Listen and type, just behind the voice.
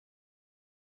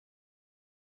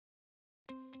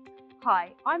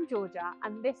Hi, I'm Georgia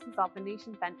and this is our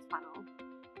Venetian fence panel.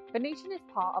 Venetian is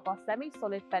part of our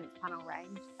semi-solid fence panel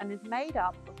range and is made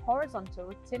up of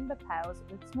horizontal timber pales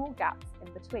with small gaps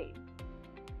in between.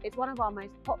 It's one of our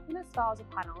most popular styles of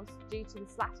panels due to the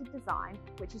slatted design,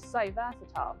 which is so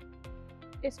versatile.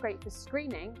 It's great for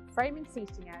screening, framing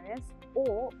seating areas,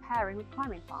 or pairing with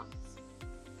climbing plants.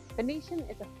 Venetian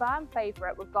is a firm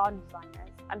favourite with garden designers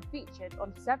and featured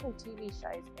on several TV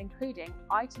shows, including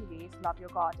ITV's Love Your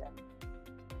Garden.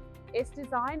 Its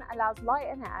design allows light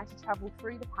and air to travel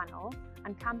through the panel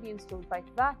and can be installed both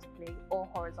vertically or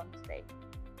horizontally.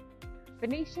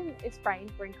 Venetian is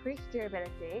framed for increased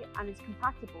durability and is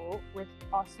compatible with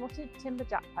our slotted timber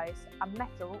jack posts and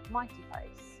metal mighty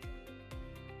posts.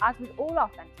 As with all our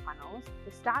fence panels,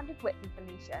 the standard width of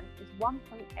Venetian is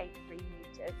 1.83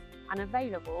 metres and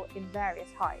available in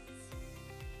various heights.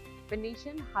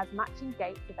 Venetian has matching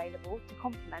gates available to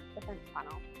complement the fence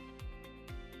panel.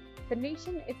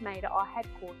 Venetian is made at our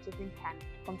headquarters in Kent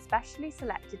from specially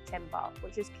selected timber,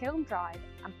 which is kiln dried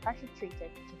and pressure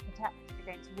treated to protect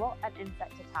against rot and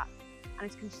insect attack, and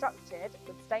is constructed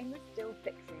with stainless steel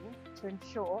fixings to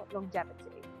ensure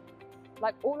longevity.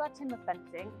 Like all our timber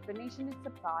fencing, Venetian is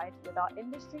supplied with our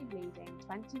industry-leading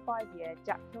 25-year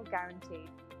Jakcure guarantee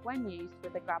when used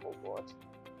with a gravel board.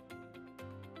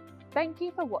 Thank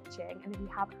you for watching, and if you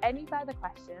have any further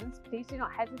questions, please do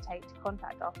not hesitate to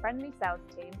contact our friendly sales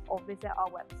team or visit our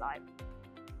website.